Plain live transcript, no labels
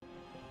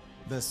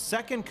The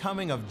second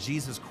coming of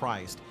Jesus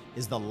Christ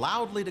is the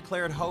loudly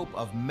declared hope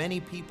of many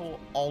people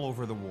all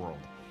over the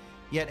world.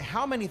 Yet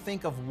how many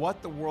think of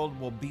what the world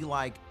will be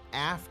like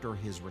after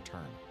his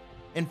return?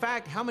 In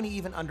fact, how many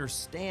even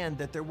understand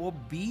that there will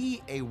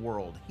be a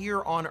world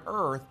here on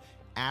earth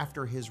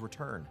after his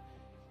return?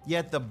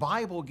 Yet the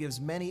Bible gives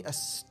many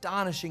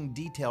astonishing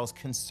details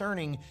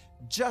concerning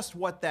just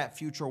what that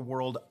future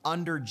world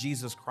under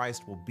Jesus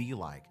Christ will be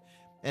like.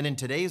 And in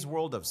today's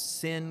world of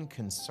sin,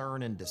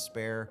 concern, and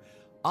despair,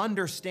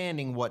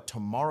 understanding what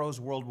tomorrow's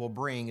world will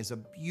bring is a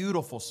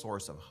beautiful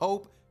source of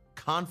hope,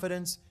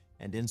 confidence,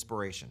 and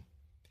inspiration.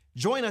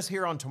 Join us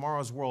here on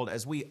Tomorrow's World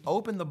as we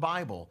open the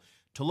Bible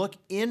to look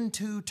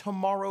into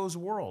tomorrow's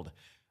world,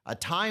 a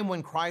time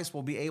when Christ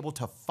will be able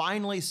to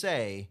finally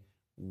say,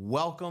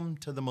 "Welcome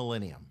to the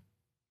millennium."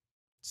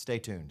 Stay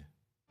tuned.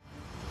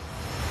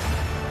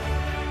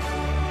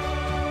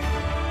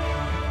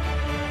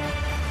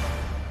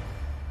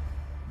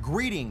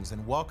 Greetings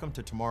and welcome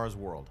to Tomorrow's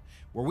World,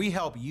 where we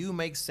help you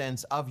make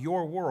sense of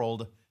your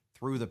world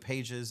through the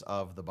pages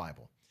of the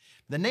Bible.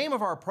 The name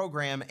of our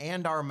program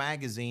and our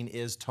magazine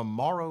is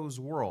Tomorrow's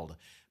World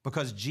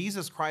because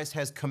Jesus Christ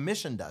has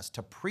commissioned us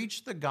to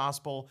preach the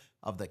gospel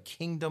of the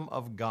kingdom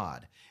of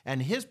God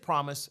and his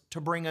promise to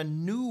bring a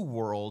new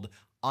world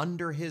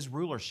under his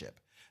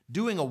rulership,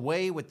 doing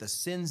away with the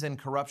sins and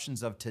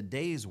corruptions of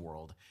today's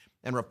world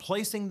and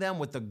replacing them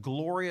with the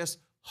glorious,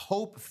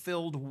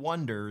 hope-filled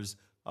wonders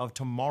of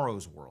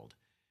tomorrow's world.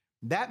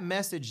 That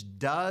message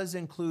does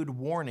include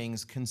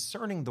warnings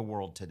concerning the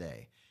world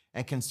today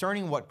and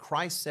concerning what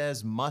Christ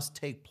says must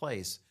take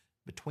place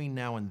between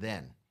now and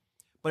then.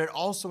 But it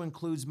also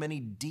includes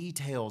many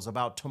details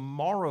about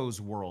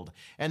tomorrow's world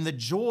and the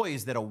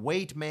joys that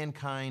await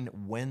mankind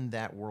when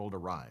that world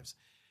arrives.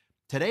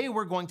 Today,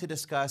 we're going to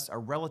discuss a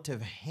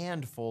relative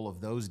handful of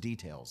those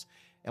details,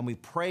 and we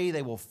pray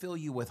they will fill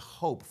you with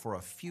hope for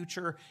a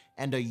future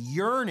and a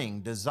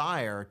yearning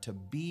desire to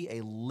be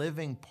a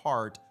living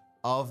part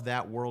of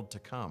that world to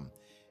come,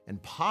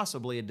 and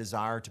possibly a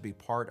desire to be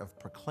part of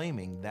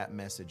proclaiming that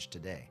message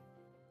today.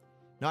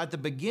 Now, at the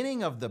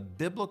beginning of the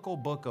biblical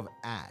book of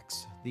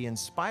Acts, the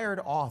inspired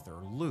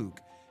author,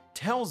 Luke,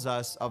 tells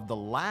us of the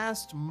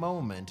last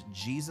moment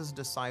Jesus'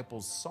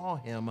 disciples saw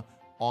him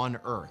on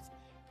earth,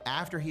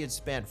 after he had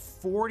spent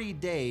 40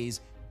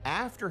 days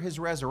after his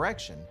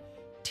resurrection,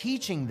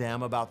 teaching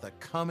them about the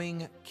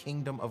coming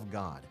kingdom of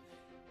God.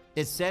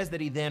 It says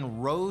that he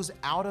then rose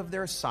out of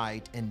their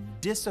sight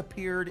and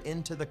disappeared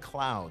into the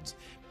clouds,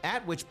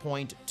 at which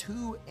point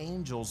 2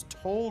 angels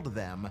told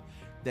them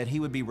that he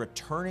would be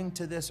returning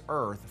to this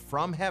earth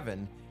from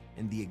heaven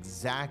in the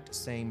exact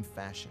same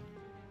fashion.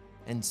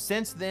 And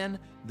since then,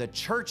 the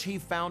church he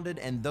founded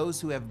and those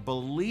who have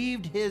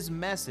believed his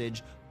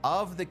message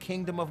of the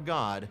kingdom of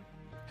God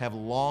have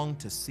longed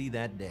to see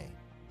that day.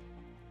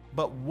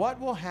 But what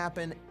will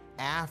happen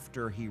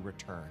after he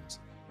returns?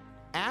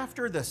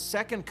 After the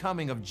second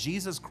coming of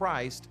Jesus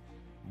Christ,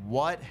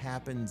 what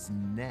happens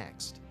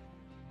next?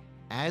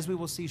 As we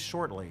will see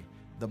shortly,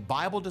 the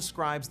Bible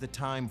describes the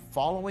time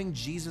following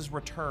Jesus'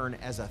 return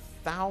as a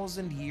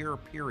 1,000-year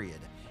period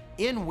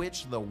in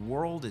which the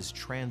world is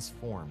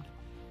transformed.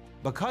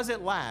 Because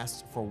it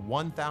lasts for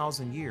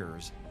 1,000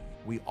 years,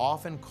 we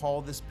often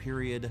call this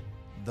period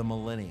the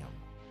millennium.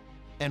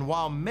 And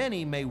while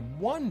many may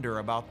wonder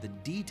about the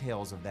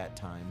details of that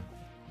time,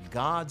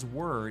 God's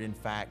Word, in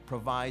fact,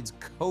 provides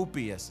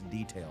copious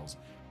details,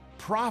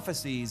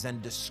 prophecies,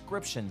 and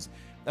descriptions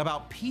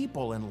about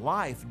people and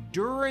life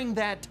during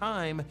that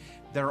time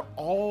that are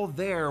all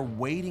there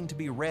waiting to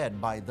be read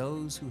by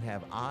those who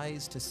have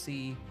eyes to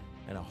see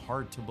and a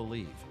heart to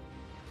believe.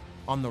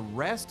 On the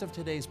rest of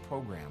today's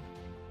program,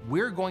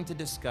 we're going to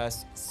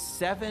discuss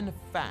 7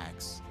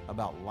 facts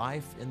about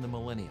life in the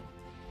millennium.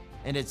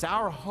 And it's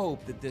our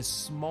hope that this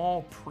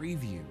small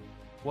preview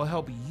will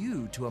help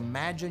you to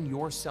imagine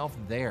yourself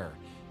there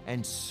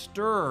and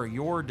stir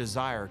your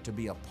desire to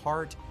be a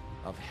part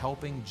of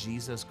helping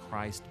Jesus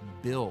Christ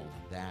build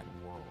that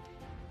world.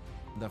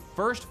 The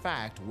first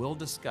fact we'll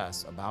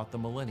discuss about the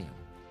millennium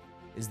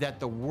is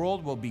that the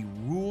world will be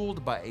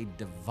ruled by a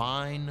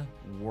divine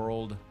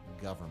world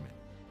government.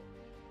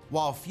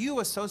 While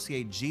few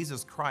associate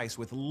Jesus Christ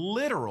with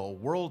literal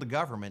world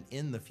government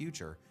in the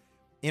future,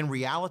 in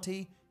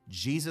reality,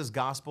 Jesus'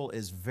 gospel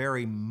is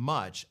very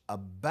much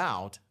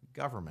about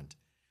government.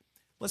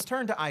 Let's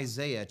turn to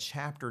Isaiah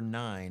chapter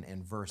 9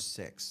 and verse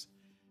 6.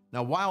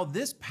 Now, while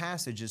this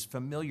passage is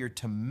familiar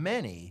to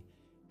many,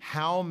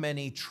 how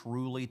many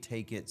truly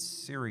take it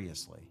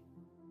seriously?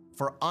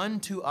 For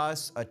unto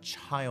us a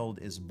child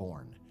is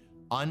born,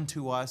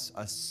 unto us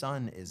a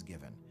son is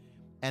given,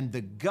 and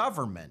the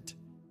government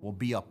will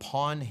be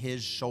upon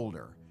his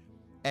shoulder,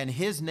 and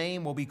his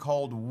name will be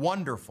called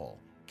Wonderful,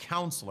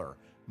 Counselor,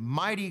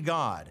 Mighty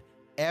God,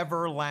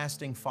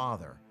 Everlasting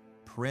Father,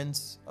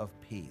 Prince of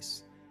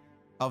Peace.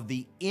 Of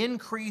the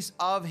increase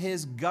of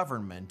his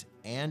government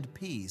and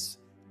peace,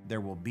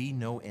 there will be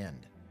no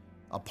end.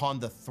 Upon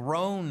the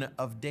throne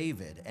of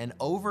David and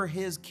over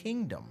his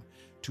kingdom,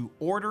 to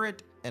order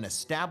it and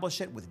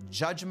establish it with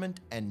judgment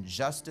and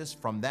justice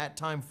from that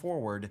time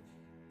forward,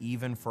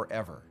 even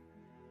forever.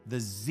 The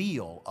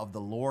zeal of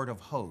the Lord of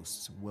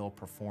hosts will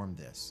perform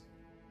this.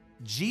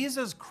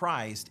 Jesus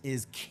Christ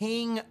is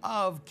King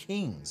of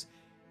kings,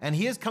 and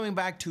he is coming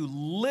back to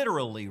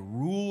literally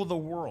rule the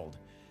world.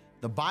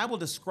 The Bible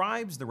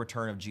describes the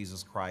return of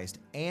Jesus Christ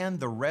and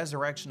the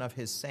resurrection of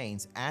his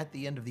saints at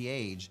the end of the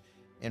age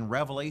in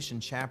Revelation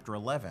chapter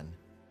 11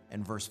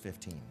 and verse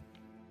 15.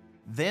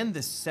 Then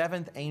the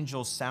seventh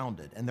angel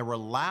sounded, and there were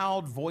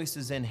loud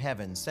voices in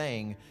heaven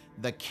saying,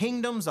 "The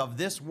kingdoms of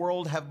this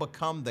world have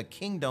become the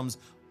kingdoms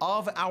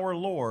of our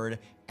Lord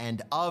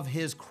and of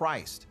his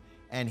Christ,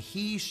 and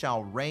he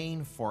shall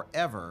reign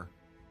forever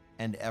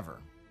and ever."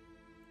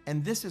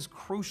 And this is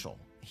crucial.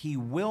 He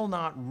will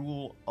not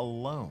rule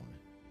alone.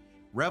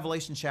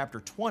 Revelation chapter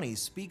 20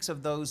 speaks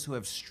of those who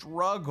have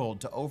struggled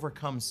to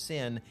overcome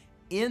sin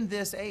in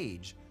this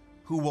age,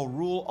 who will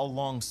rule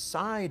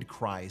alongside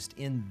Christ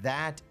in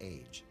that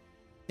age.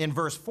 In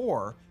verse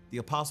 4, the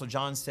Apostle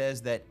John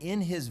says that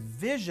in his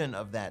vision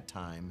of that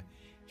time,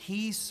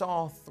 he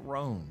saw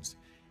thrones,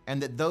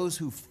 and that those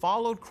who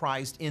followed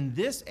Christ in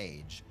this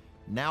age,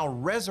 now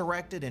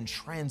resurrected and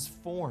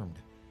transformed,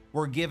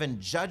 were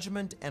given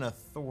judgment and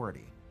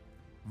authority.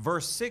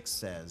 Verse 6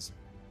 says,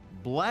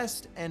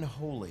 "Blessed and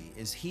holy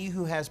is he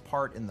who has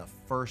part in the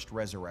first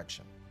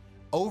resurrection.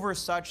 Over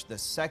such the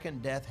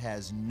second death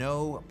has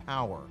no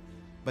power,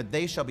 but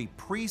they shall be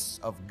priests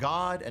of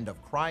God and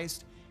of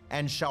Christ,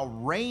 and shall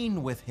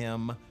reign with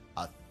him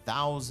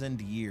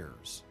 1,000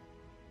 years."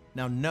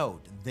 Now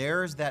note,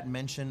 there's that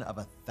mention of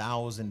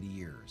 1,000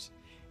 years.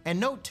 And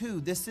note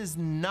too, this is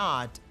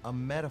not a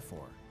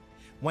metaphor.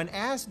 When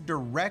asked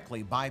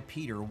directly by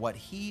Peter what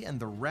he and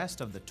the rest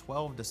of the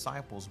 12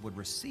 disciples would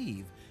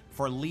receive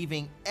for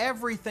leaving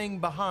everything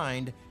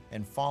behind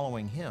and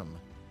following him,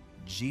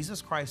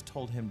 Jesus Christ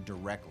told him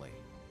directly,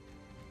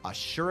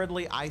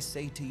 "Assuredly I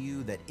say to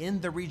you that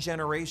in the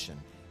regeneration,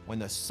 when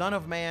the Son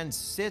of Man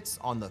sits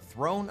on the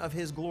throne of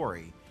his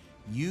glory,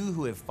 you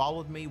who have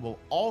followed me will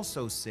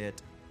also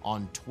sit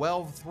on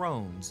 12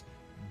 thrones,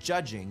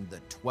 judging the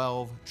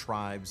 12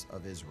 tribes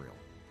of Israel."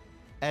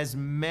 As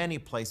many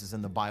places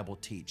in the Bible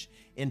teach,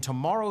 in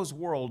tomorrow's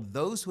world,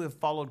 those who have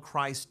followed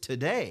Christ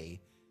today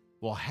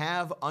will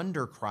have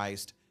under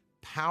Christ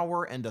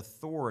power and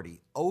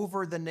authority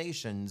over the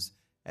nations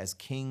as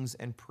kings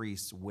and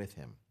priests with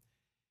him.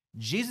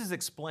 Jesus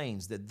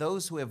explains that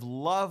those who have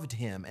loved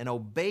him and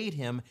obeyed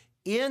him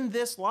in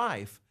this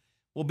life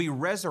will be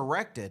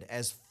resurrected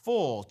as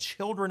full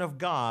children of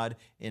God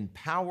in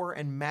power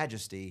and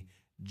majesty,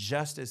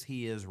 just as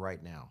he is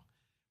right now.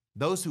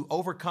 Those who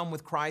overcome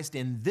with Christ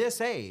in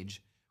this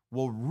age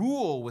will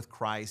rule with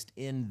Christ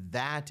in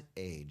that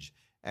age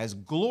as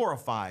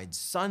glorified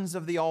sons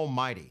of the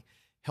Almighty,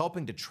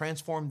 helping to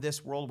transform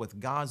this world with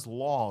God's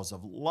laws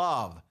of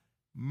love,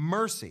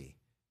 mercy,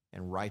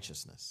 and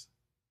righteousness.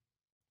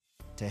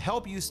 To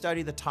help you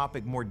study the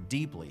topic more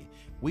deeply,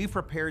 we've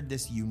prepared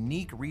this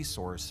unique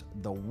resource,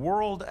 The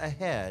World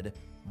Ahead,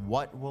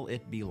 What Will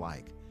It Be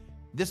Like?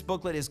 This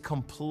booklet is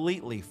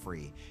completely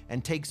free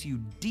and takes you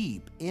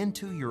deep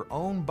into your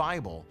own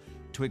Bible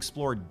to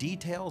explore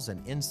details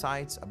and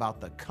insights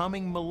about the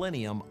coming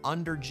millennium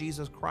under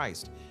Jesus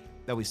Christ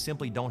that we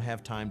simply don't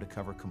have time to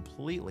cover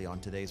completely on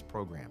today's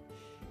program.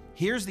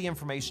 Here's the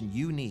information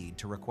you need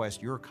to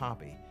request your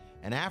copy,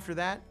 and after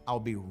that, I'll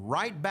be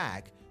right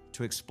back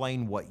to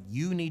explain what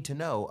you need to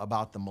know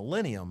about the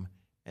millennium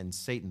and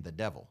Satan the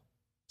devil.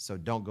 So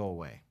don't go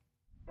away.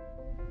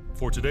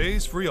 For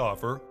today's free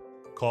offer,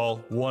 call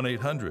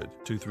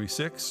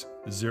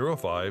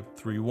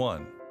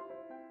 1-800-236-0531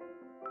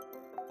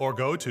 or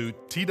go to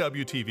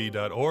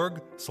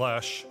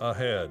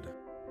twtv.org/ahead.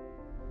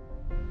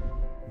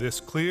 This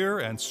clear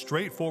and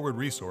straightforward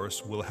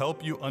resource will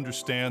help you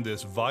understand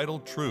this vital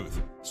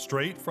truth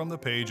straight from the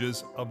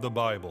pages of the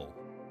Bible.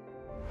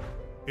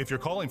 If you're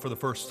calling for the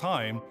first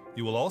time,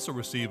 you will also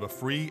receive a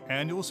free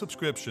annual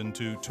subscription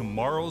to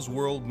Tomorrow's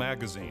World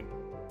magazine.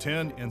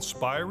 10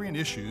 inspiring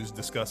issues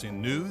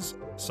discussing news,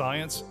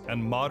 science,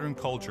 and modern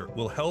culture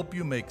will help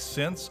you make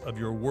sense of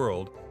your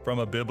world from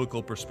a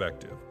biblical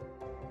perspective.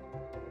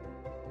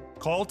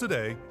 Call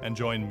today and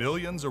join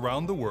millions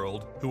around the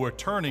world who are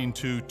turning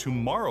to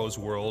Tomorrow's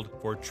World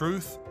for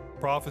truth,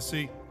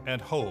 prophecy,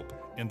 and hope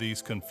in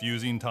these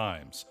confusing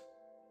times.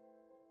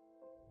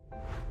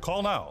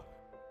 Call now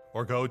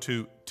or go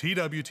to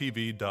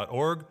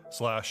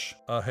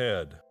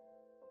twtv.org/ahead.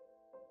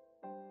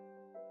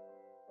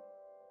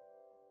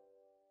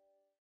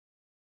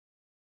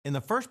 In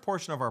the first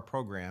portion of our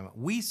program,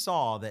 we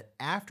saw that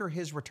after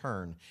his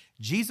return,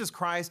 Jesus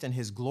Christ and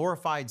his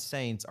glorified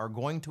saints are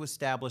going to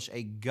establish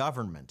a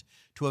government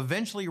to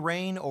eventually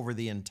reign over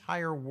the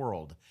entire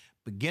world,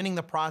 beginning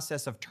the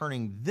process of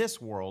turning this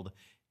world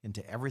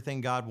into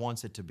everything God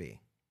wants it to be.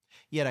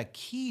 Yet a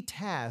key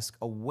task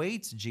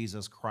awaits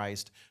Jesus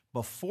Christ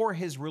before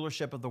his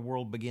rulership of the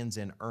world begins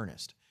in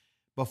earnest.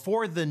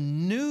 Before the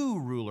new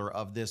ruler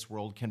of this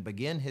world can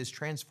begin his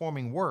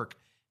transforming work,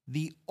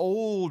 the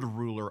old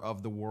ruler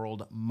of the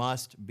world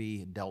must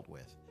be dealt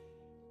with.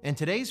 In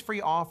today's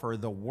free offer,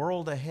 The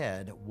World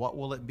Ahead, What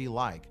Will It Be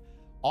Like?,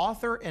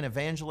 author and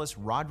evangelist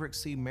Roderick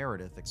C.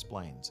 Meredith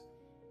explains.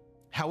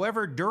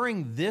 However,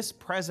 during this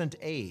present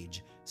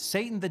age,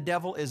 Satan the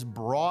devil is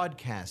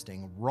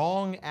broadcasting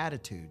wrong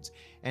attitudes,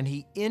 and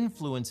he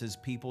influences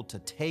people to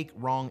take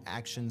wrong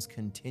actions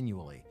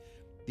continually.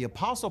 The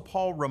Apostle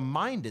Paul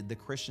reminded the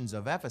Christians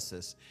of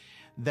Ephesus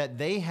that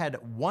they had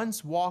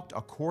once walked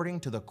according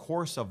to the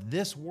course of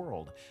this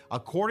world,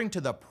 according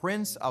to the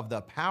prince of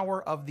the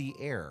power of the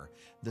air,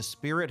 the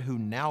spirit who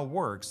now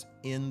works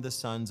in the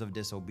sons of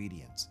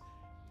disobedience.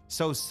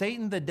 So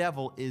Satan the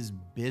devil is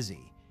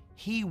busy.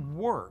 He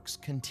works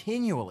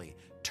continually,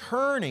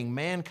 turning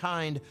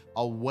mankind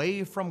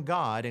away from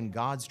God and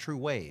God's true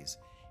ways.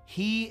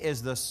 He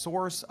is the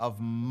source of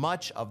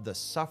much of the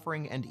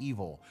suffering and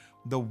evil,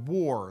 the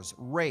wars,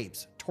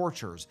 rapes,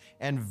 tortures,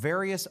 and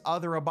various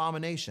other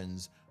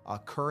abominations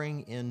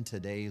occurring in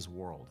today's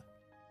world.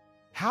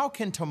 How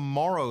can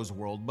tomorrow's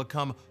world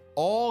become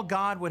all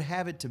God would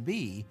have it to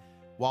be,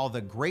 while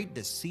the great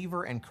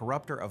deceiver and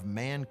corrupter of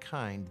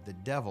mankind, the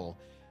devil,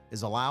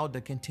 is allowed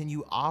to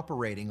continue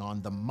operating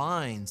on the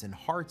minds and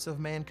hearts of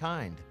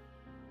mankind?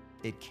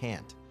 It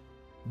can't.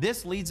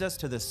 This leads us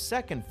to the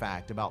second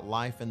fact about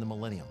life in the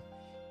millennium.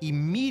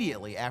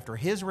 Immediately after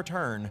his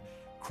return,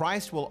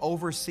 Christ will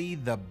oversee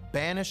the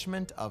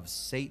banishment of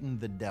Satan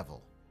the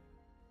devil.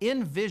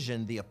 In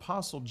vision, the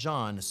Apostle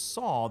John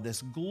saw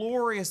this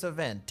glorious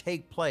event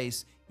take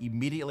place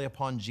immediately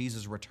upon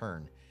Jesus'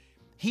 return.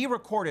 He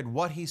recorded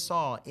what he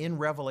saw in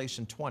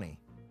Revelation 20,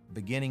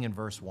 beginning in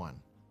verse 1.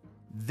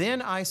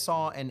 Then I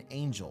saw an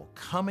angel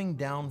coming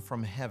down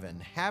from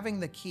heaven, having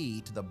the key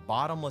to the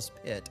bottomless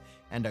pit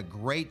and a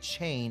great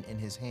chain in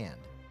his hand.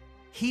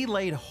 He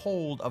laid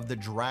hold of the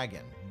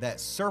dragon, that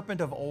serpent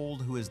of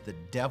old who is the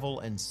devil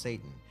and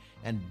Satan,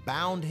 and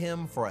bound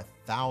him for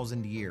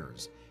 1,000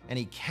 years. And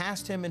he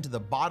cast him into the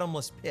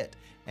bottomless pit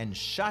and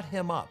shut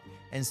him up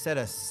and set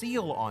a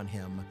seal on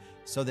him,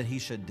 so that he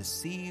should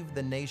deceive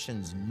the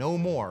nations no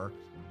more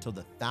till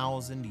the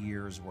 1,000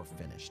 years were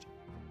finished.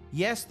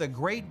 Yes, the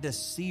great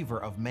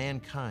deceiver of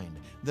mankind,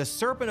 the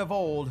serpent of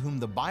old, whom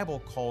the Bible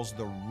calls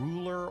the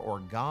ruler or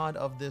God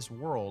of this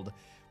world,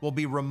 will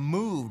be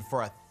removed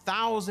for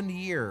 1,000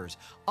 years,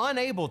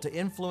 unable to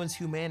influence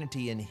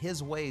humanity in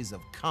his ways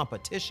of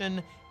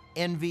competition,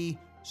 envy,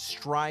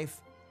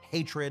 strife,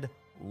 hatred,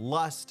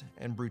 lust,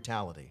 and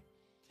brutality.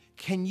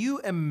 Can you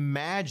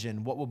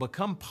imagine what will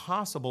become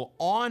possible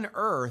on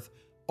earth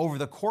over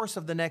the course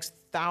of the next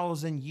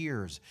 1,000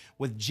 years,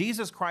 with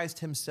Jesus Christ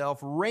himself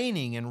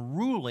reigning and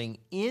ruling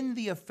in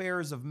the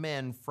affairs of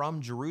men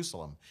from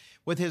Jerusalem,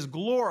 with his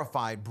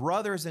glorified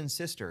brothers and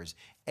sisters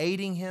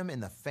aiding him in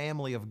the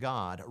family of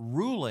God,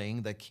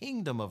 ruling the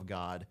kingdom of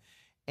God,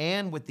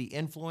 and with the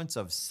influence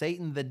of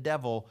Satan the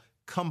devil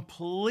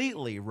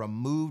completely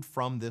removed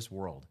from this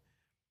world?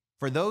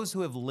 For those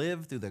who have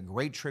lived through the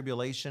great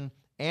tribulation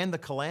and the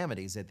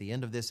calamities at the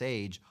end of this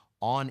age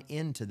on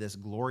into this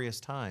glorious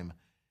time,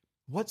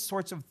 what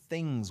sorts of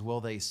things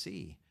will they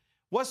see?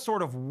 What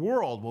sort of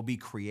world will be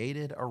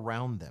created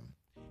around them?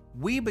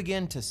 We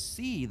begin to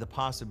see the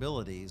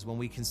possibilities when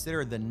we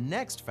consider the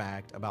next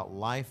fact about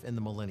life in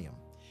the millennium.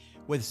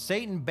 With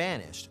Satan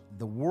banished,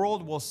 the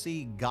world will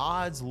see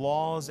God's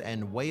laws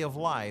and way of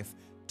life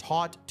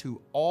taught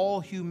to all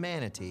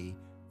humanity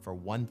for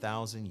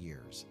 1,000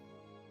 years.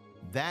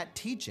 That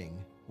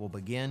teaching will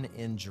begin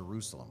in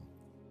Jerusalem.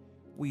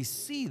 We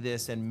see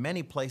this in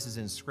many places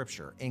in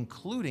Scripture,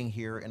 including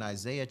here in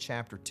Isaiah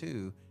chapter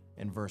 2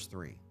 and verse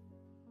 3.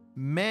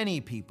 Many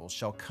people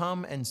shall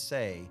come and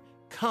say,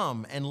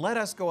 "Come and let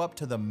us go up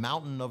to the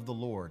mountain of the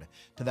Lord,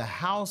 to the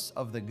house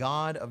of the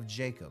God of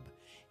Jacob.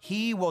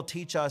 He will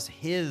teach us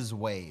his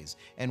ways,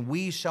 and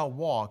we shall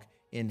walk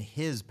in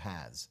his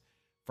paths.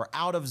 For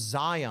out of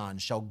Zion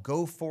shall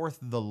go forth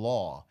the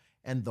law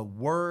and the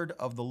word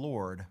of the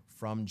Lord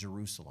from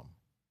Jerusalem."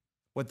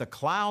 With the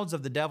clouds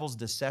of the devil's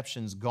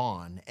deceptions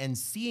gone, and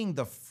seeing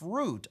the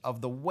fruit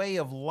of the way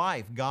of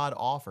life God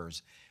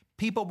offers,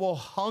 people will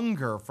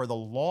hunger for the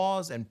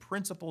laws and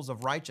principles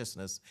of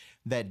righteousness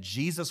that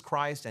Jesus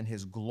Christ and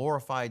his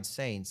glorified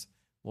saints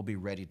will be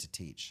ready to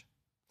teach.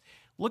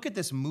 Look at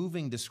this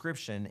moving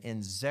description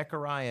in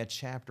Zechariah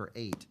chapter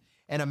 8,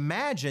 and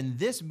imagine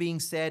this being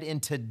said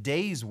in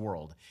today's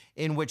world,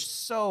 in which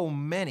so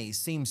many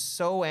seem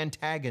so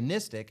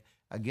antagonistic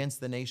against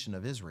the nation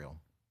of Israel.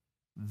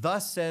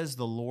 Thus says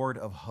the Lord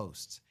of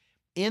hosts,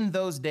 "In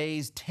those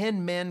days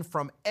 10 men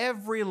from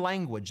every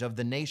language of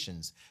the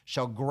nations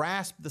shall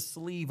grasp the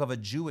sleeve of a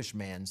Jewish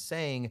man,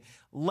 saying,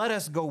 'Let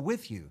us go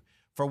with you,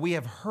 for we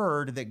have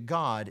heard that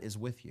God is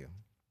with you.'"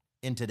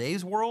 In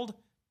today's world,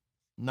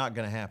 not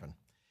going to happen.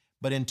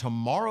 But in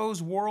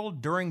tomorrow's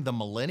world, during the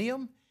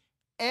millennium,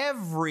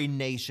 every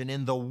nation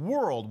in the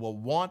world will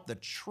want the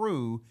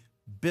true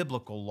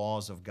biblical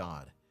laws of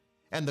God.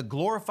 And the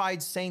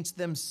glorified saints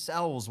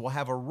themselves will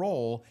have a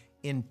role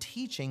in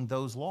teaching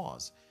those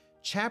laws.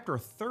 Chapter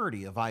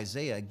 30 of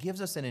Isaiah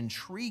gives us an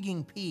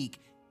intriguing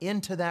peek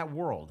into that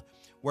world,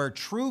 where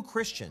true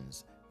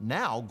Christians,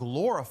 now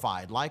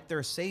glorified like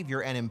their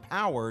Savior and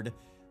empowered,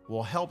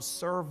 will help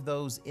serve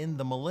those in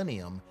the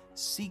millennium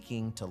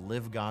seeking to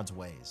live God's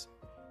ways.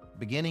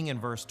 Beginning in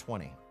verse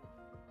 20.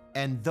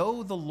 And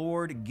though the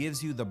Lord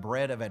gives you the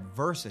bread of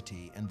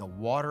adversity and the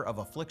water of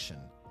affliction,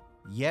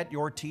 yet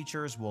your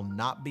teachers will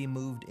not be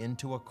moved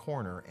into a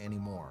corner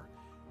anymore,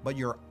 but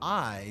your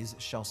eyes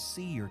shall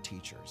see your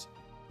teachers.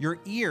 Your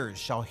ears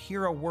shall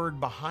hear a word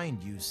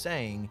behind you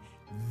saying,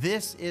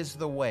 "This is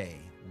the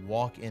way,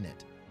 walk in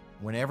it,"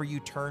 whenever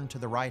you turn to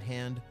the right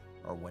hand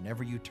or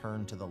whenever you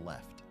turn to the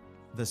left.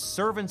 The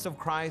servants of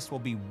Christ will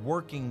be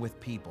working with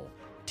people,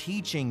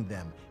 teaching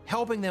them,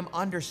 helping them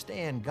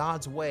understand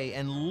God's way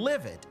and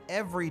live it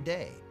every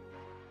day.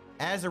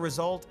 As a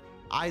result,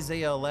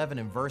 Isaiah 11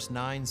 and verse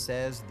 9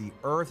 says, "The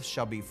earth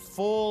shall be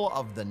full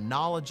of the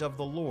knowledge of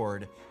the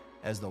Lord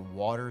as the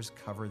waters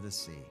cover the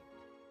sea."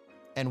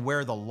 And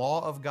where the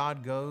law of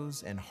God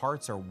goes and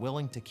hearts are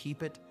willing to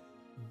keep it,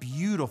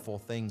 beautiful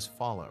things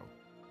follow,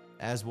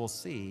 as we'll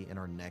see in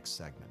our next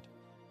segment.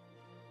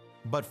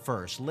 But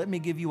first, let me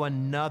give you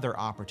another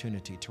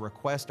opportunity to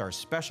request our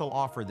special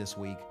offer this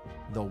week,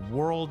 The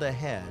World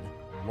Ahead,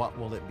 What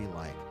Will It Be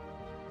Like?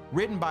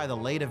 Written by the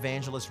late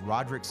evangelist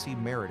Roderick C.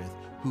 Meredith,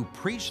 who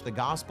preached the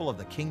gospel of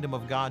the kingdom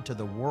of God to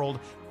the world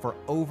for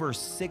over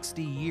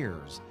 60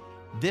 years.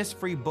 This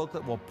free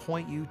booklet will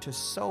point you to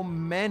so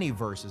many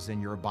verses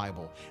in your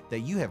Bible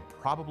that you have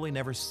probably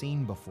never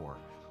seen before.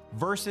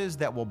 Verses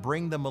that will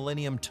bring the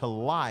millennium to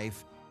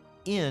life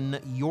in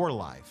your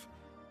life.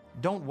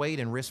 Don't wait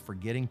and risk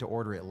forgetting to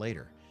order it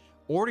later.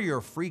 Order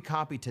your free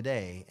copy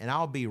today, and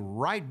I'll be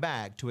right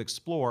back to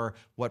explore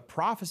what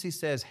prophecy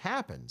says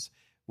happens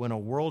when a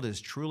world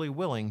is truly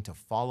willing to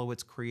follow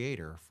its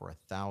Creator for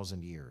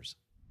 1,000 years.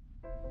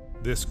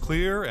 This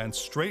clear and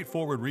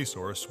straightforward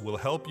resource will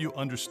help you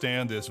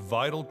understand this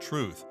vital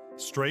truth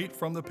straight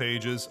from the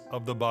pages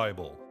of the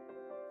Bible.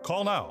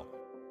 Call now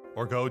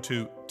or go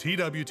to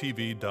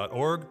twtv.org/ahead.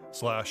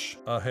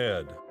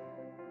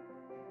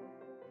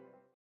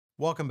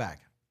 Welcome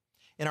back.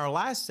 In our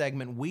last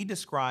segment, we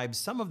described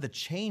some of the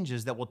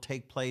changes that will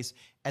take place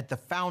at the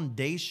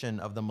foundation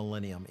of the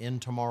millennium in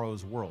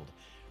tomorrow's world,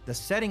 the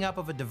setting up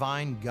of a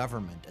divine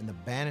government and the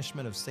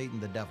banishment of Satan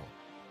the devil.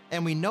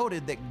 And we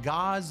noted that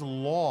God's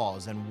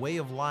laws and way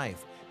of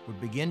life would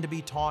begin to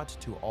be taught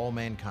to all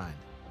mankind.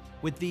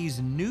 With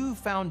these new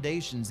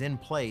foundations in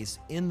place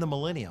in the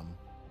millennium,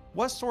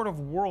 what sort of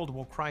world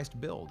will Christ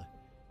build?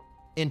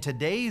 In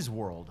today's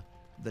world,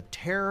 the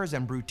terrors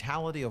and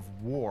brutality of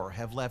war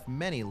have left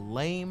many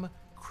lame,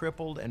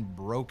 crippled, and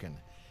broken.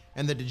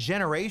 And the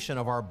degeneration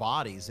of our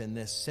bodies in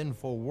this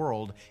sinful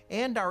world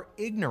and our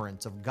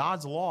ignorance of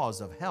God's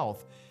laws of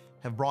health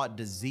have brought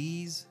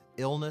disease,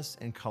 illness,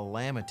 and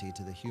calamity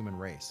to the human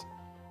race.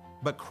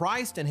 But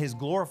Christ and His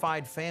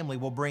glorified family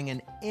will bring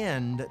an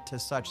end to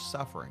such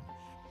suffering.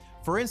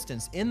 For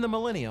instance, in the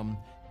millennium,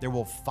 there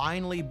will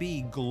finally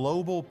be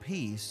global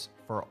peace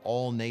for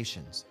all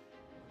nations.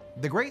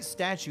 The great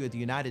statue at the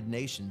United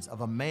Nations of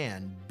a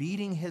man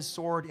beating his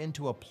sword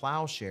into a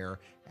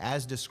plowshare,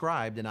 as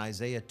described in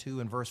Isaiah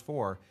 2 and verse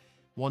 4,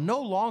 will no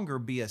longer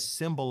be a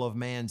symbol of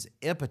man's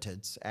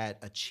impotence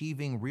at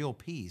achieving real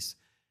peace,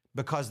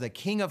 because the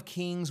King of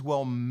Kings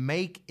will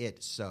make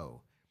it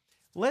so.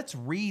 Let's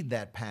read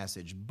that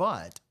passage,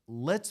 but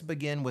let's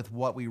begin with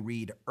what we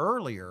read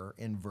earlier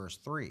in verse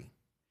 3.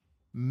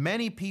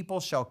 Many people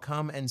shall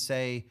come and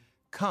say,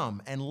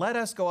 "Come, and let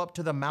us go up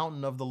to the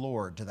mountain of the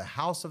Lord, to the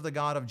house of the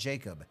God of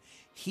Jacob.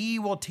 He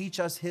will teach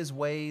us His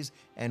ways,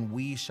 and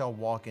we shall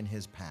walk in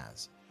His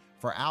paths.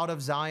 For out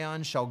of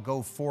Zion shall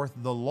go forth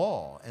the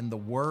law and the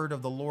word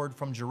of the Lord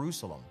from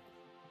Jerusalem.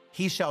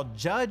 He shall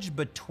judge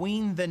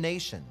between the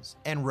nations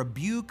and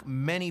rebuke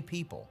many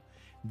people.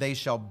 They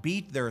shall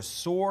beat their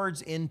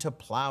swords into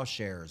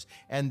plowshares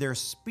and their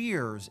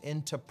spears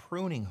into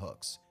pruning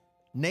hooks.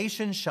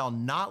 Nation shall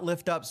not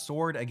lift up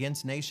sword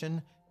against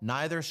nation,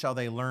 neither shall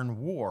they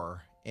learn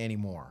war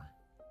anymore."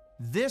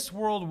 This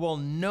world will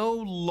no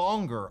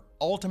longer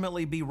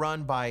ultimately be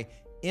run by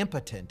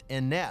impotent,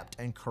 inept,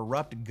 and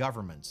corrupt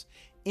governments,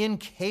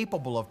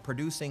 incapable of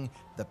producing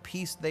the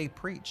peace they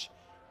preach,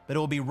 but it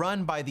will be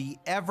run by the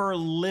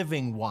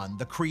ever-living one,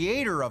 the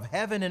Creator of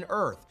heaven and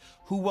earth,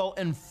 who will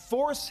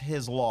enforce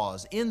His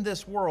laws in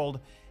this world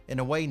in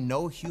a way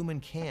no human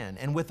can,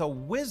 and with a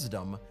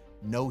wisdom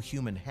no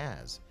human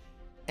has.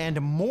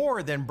 And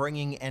more than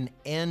bringing an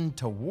end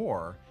to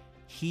war,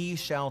 He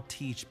shall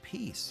teach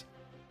peace.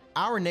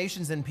 Our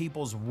nations and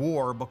peoples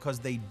war because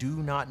they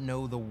do not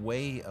know the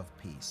way of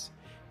peace.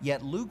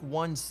 Yet Luke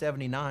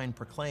 1:79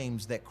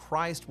 proclaims that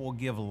Christ will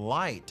give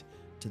light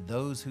to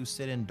those who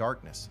sit in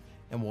darkness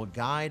and will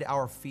guide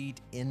our feet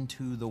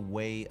into the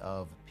way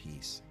of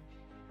peace.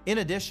 In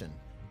addition,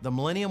 the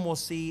millennium will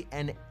see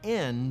an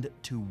end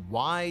to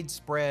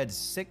widespread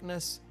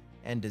sickness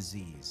and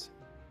disease.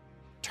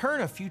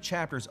 Turn a few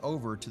chapters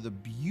over to the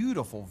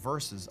beautiful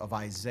verses of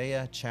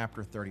Isaiah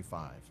chapter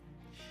 35.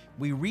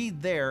 We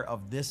read there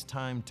of this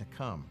time to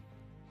come.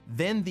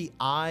 "Then the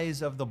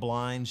eyes of the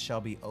blind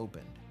shall be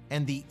opened,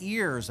 and the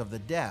ears of the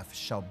deaf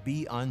shall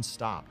be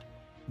unstopped.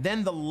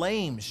 Then the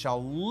lame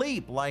shall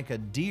leap like a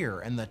deer,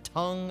 and the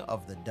tongue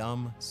of the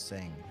dumb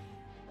sing.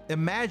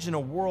 Imagine a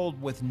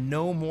world with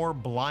no more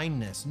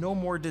blindness, no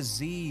more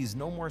disease,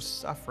 no more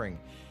suffering.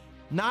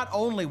 Not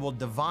only will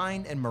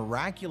divine and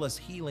miraculous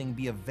healing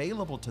be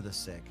available to the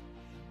sick,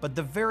 but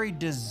the very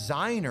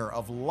designer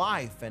of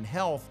life and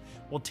health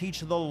will teach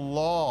the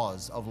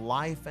laws of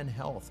life and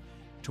health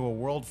to a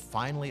world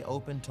finally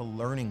open to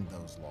learning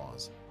those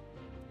laws.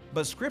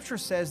 But Scripture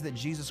says that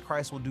Jesus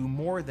Christ will do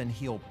more than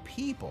heal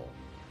people.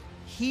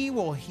 He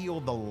will heal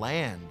the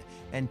land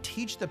and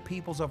teach the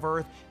peoples of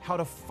earth how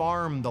to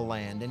farm the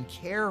land and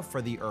care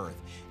for the earth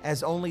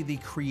as only the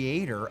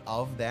creator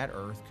of that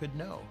earth could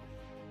know.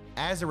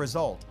 As a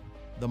result,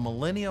 the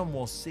millennium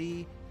will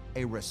see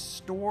a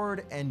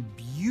restored and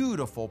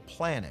beautiful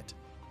planet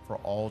for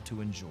all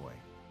to enjoy.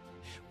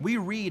 We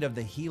read of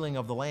the healing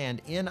of the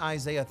land in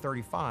Isaiah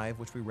 35,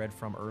 which we read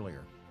from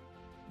earlier.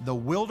 The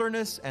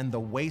wilderness and the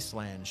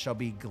wasteland shall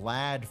be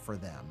glad for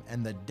them,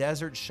 and the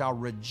desert shall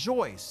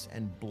rejoice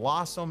and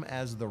blossom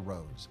as the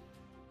rose.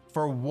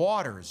 For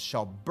waters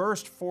shall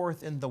burst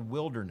forth in the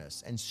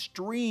wilderness, and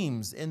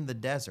streams in the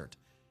desert.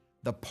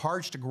 The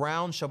parched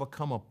ground shall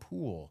become a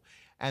pool,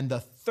 and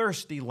the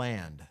thirsty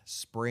land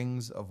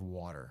springs of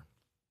water.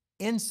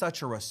 In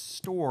such a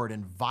restored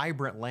and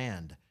vibrant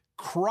land,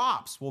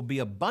 crops will be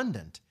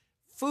abundant,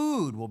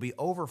 food will be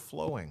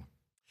overflowing.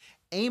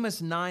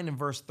 Amos 9 and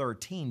verse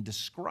 13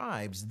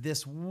 describes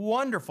this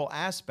wonderful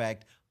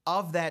aspect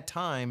of that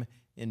time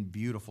in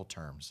beautiful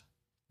terms.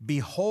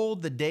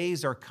 Behold, the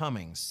days are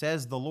coming,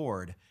 says the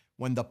Lord,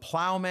 when the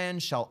plowman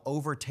shall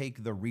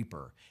overtake the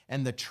reaper,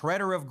 and the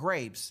treader of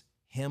grapes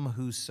him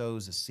who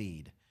sows a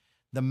seed.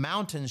 The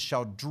mountains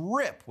shall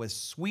drip with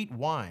sweet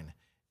wine,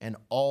 and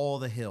all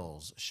the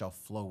hills shall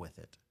flow with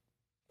it.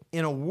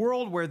 In a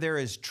world where there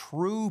is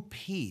true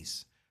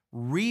peace,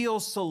 real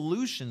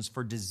solutions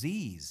for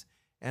disease,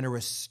 and a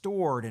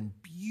restored and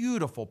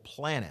beautiful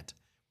planet,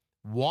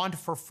 want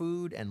for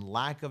food and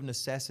lack of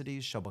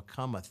necessities shall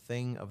become a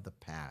thing of the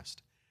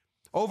past.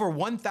 Over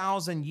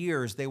 1,000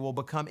 years, they will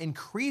become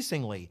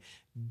increasingly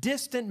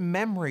distant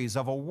memories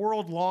of a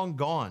world long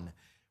gone,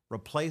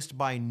 replaced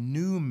by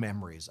new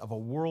memories of a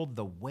world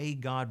the way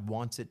God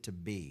wants it to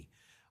be,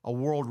 a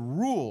world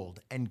ruled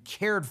and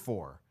cared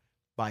for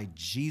by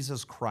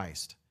Jesus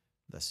Christ,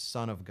 the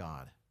Son of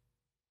God.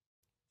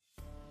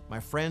 My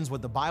friends,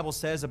 what the Bible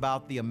says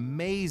about the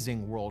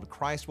amazing world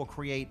Christ will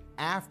create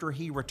after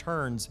He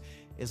returns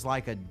is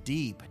like a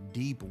deep,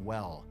 deep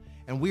well,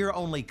 and we are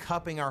only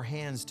cupping our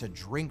hands to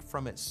drink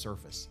from its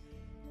surface.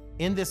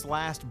 In this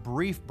last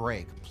brief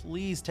break,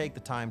 please take the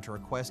time to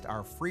request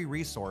our free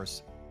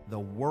resource, The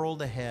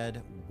World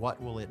Ahead, What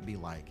Will It Be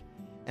Like?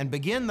 And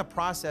begin the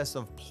process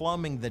of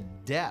plumbing the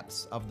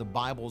depths of the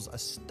Bible's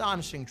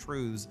astonishing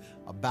truths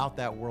about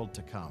that world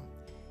to come.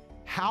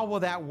 How will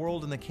that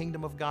world in the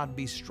kingdom of God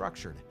be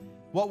structured?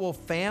 What will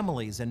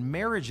families and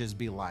marriages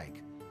be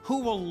like? Who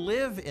will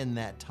live in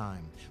that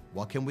time?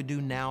 What can we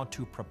do now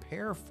to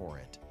prepare for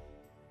it?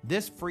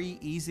 This free,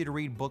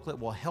 easy-to-read booklet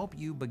will help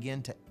you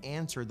begin to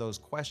answer those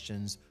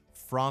questions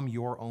from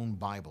your own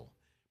Bible.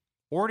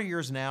 Order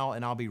yours now,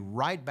 and I'll be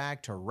right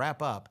back to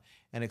wrap up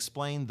and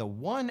explain the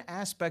one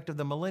aspect of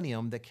the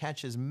millennium that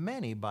catches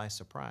many by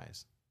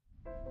surprise.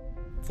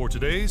 For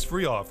today's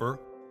free offer,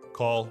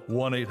 call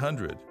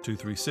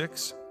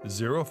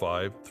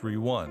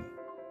 1-800-236-0531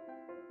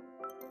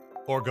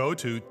 or go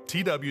to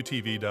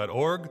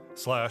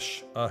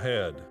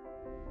twtv.org/ahead.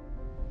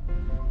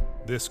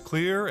 This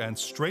clear and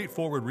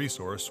straightforward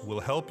resource will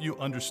help you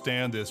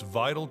understand this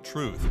vital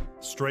truth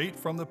straight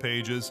from the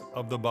pages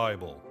of the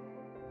Bible.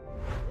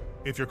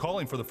 If you're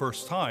calling for the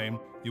first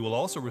time, you will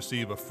also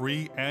receive a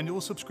free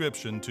annual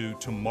subscription to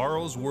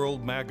Tomorrow's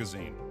World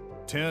magazine.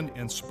 10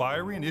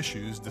 inspiring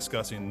issues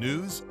discussing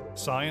news,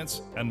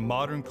 science, and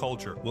modern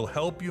culture will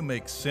help you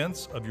make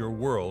sense of your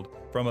world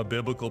from a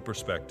biblical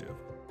perspective.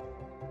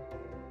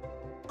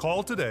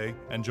 Call today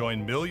and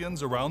join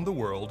millions around the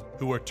world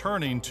who are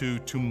turning to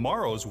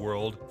Tomorrow's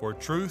World for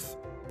truth,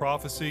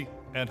 prophecy,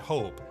 and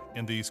hope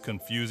in these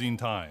confusing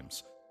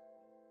times.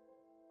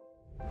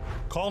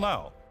 Call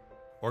now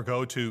or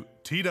go to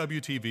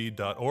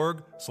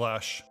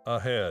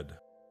twtv.org/ahead.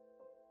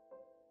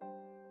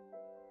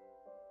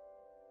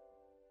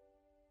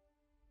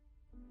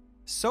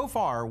 So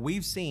far,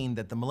 we've seen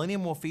that the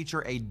millennium will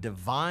feature a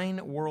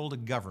divine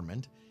world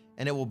government,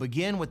 and it will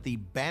begin with the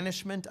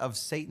banishment of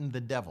Satan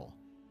the devil.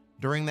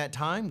 During that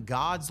time,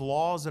 God's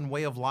laws and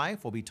way of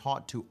life will be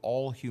taught to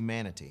all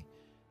humanity.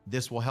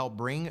 This will help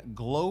bring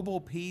global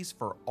peace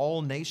for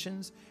all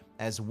nations,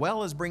 as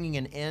well as bringing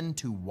an end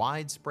to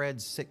widespread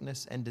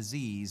sickness and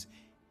disease,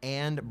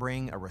 and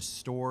bring a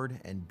restored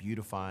and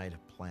beautified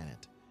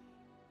planet.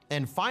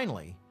 And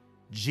finally,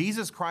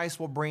 Jesus Christ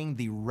will bring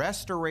the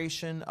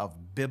restoration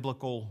of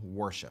biblical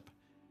worship.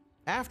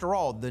 After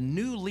all, the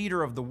new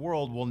leader of the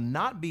world will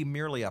not be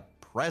merely a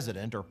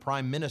president or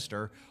prime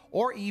minister,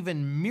 or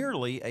even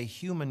merely a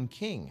human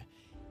king.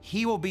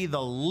 He will be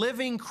the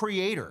living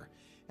creator,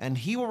 and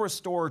he will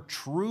restore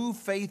true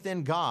faith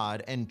in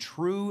God and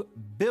true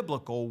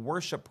biblical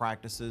worship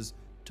practices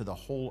to the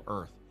whole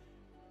earth.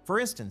 For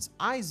instance,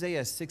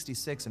 Isaiah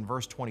 66 and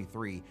verse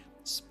 23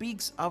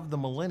 speaks of the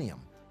millennium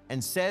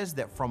and says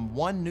that from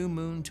one new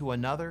moon to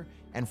another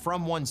and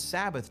from one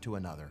Sabbath to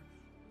another,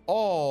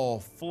 all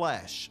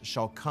flesh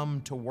shall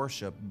come to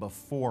worship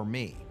before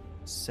me,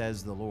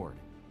 says the Lord.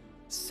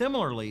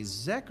 Similarly,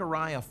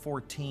 Zechariah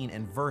 14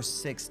 and verse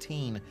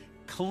 16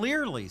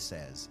 clearly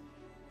says,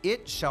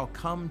 "It shall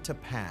come to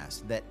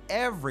pass that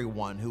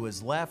everyone who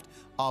is left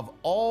of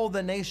all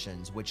the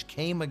nations which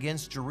came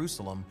against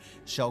Jerusalem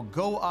shall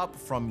go up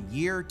from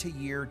year to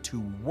year to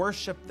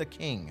worship the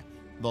King,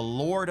 the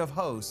Lord of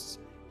hosts,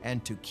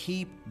 and to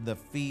keep the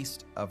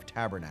Feast of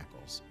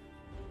Tabernacles."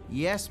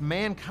 Yes,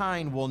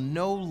 mankind will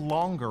no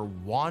longer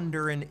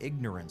wander in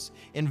ignorance,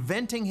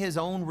 inventing his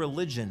own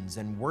religions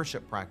and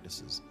worship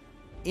practices.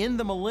 In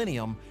the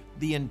millennium,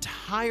 the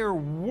entire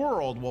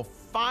world will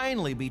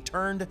finally be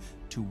turned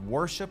to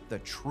worship the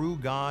true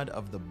God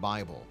of the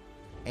Bible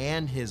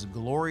and his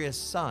glorious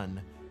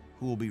Son,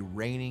 who will be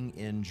reigning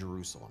in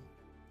Jerusalem.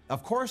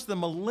 Of course, the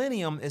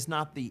millennium is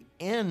not the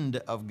end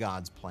of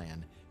God's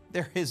plan.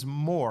 There is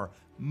more,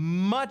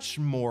 much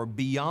more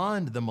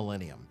beyond the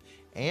millennium.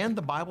 And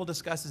the Bible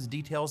discusses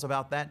details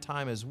about that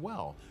time as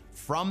well,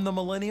 from the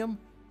millennium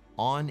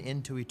on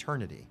into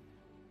eternity.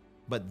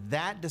 But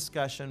that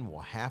discussion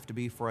will have to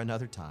be for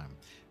another time,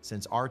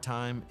 since our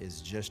time is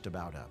just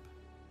about up.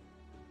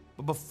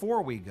 But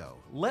before we go,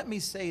 let me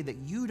say that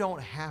you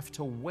don't have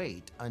to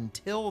wait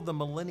until the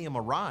millennium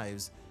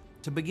arrives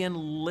to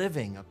begin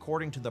living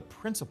according to the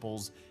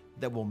principles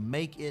that will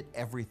make it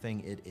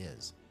everything it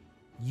is.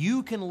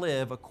 You can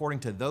live according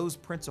to those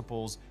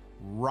principles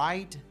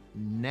right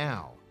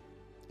now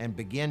and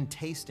begin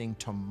tasting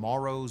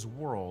tomorrow's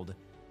world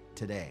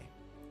today.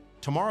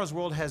 Tomorrow's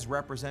World has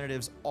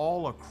representatives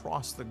all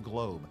across the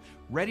globe,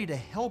 ready to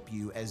help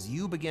you as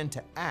you begin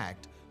to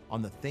act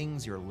on the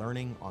things you're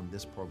learning on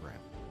this program.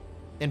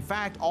 In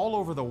fact, all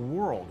over the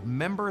world,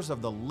 members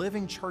of the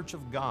Living Church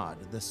of God,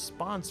 the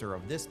sponsor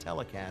of this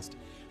telecast,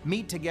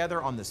 meet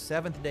together on the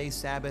seventh-day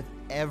Sabbath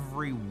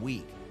every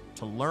week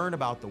to learn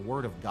about the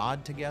Word of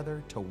God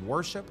together, to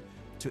worship,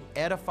 to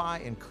edify,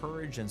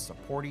 encourage, and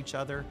support each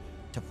other,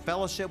 to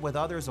fellowship with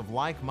others of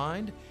like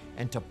mind,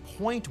 and to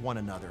point one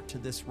another to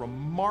this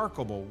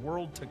remarkable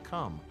world to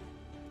come.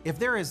 If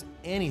there is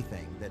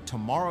anything that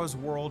Tomorrow's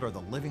World or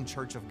the Living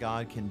Church of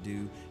God can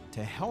do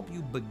to help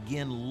you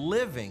begin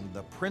living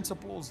the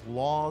principles,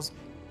 laws,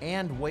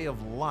 and way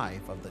of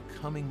life of the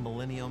coming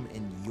millennium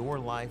in your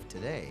life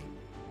today,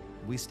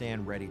 we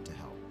stand ready to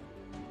help.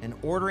 And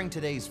ordering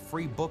today's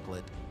free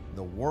booklet,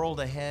 The World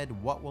Ahead,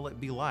 What Will It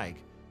Be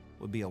Like?,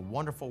 would be a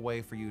wonderful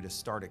way for you to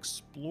start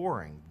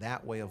exploring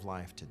that way of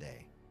life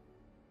today.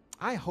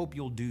 I hope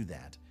you'll do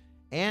that,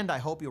 and I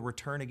hope you'll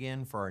return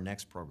again for our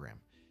next program.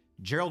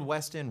 Gerald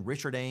Weston,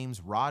 Richard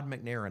Ames, Rod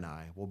McNair, and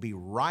I will be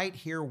right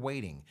here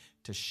waiting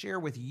to share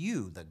with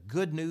you the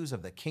good news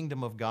of the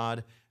kingdom of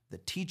God, the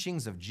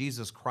teachings of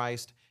Jesus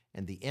Christ,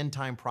 and the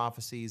end-time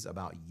prophecies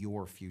about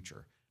your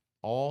future,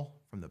 all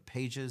from the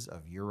pages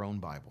of your own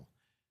Bible.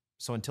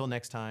 So until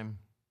next time,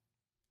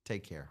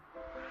 take care.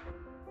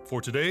 For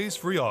today's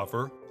free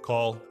offer,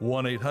 call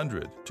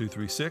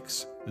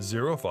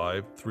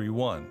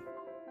 1-800-236-0531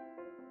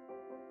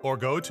 or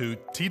go to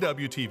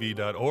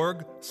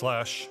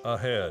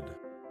twtv.org/ahead.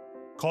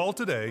 Call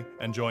today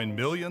and join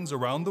millions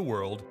around the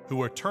world who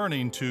are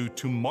turning to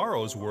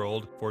Tomorrow's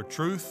World for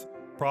truth,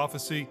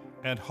 prophecy,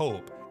 and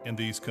hope in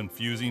these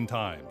confusing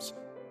times.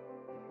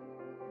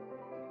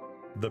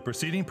 The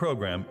preceding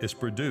program is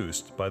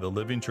produced by the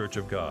Living Church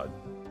of God.